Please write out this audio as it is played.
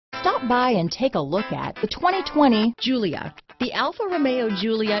Stop by and take a look at the 2020 Giulia. The Alfa Romeo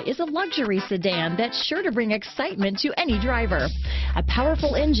Giulia is a luxury sedan that's sure to bring excitement to any driver. A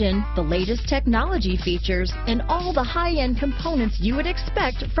powerful engine, the latest technology features, and all the high-end components you would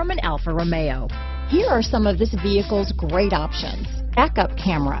expect from an Alfa Romeo. Here are some of this vehicle's great options: backup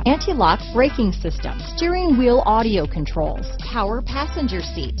camera, anti-lock braking system, steering wheel audio controls, power passenger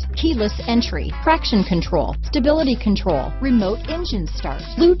seat, keyless entry, traction control, stability control, remote engine start,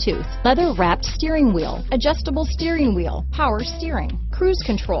 Bluetooth, leather-wrapped steering wheel, adjustable steering wheel, power steering, cruise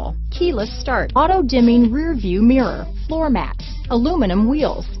control, keyless start, auto-dimming rear view mirror, floor mats, aluminum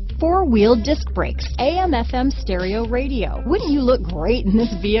wheels, four-wheel disc brakes, AM/FM stereo radio. Wouldn't you look great in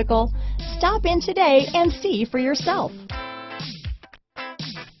this vehicle? Stop in today and see for yourself.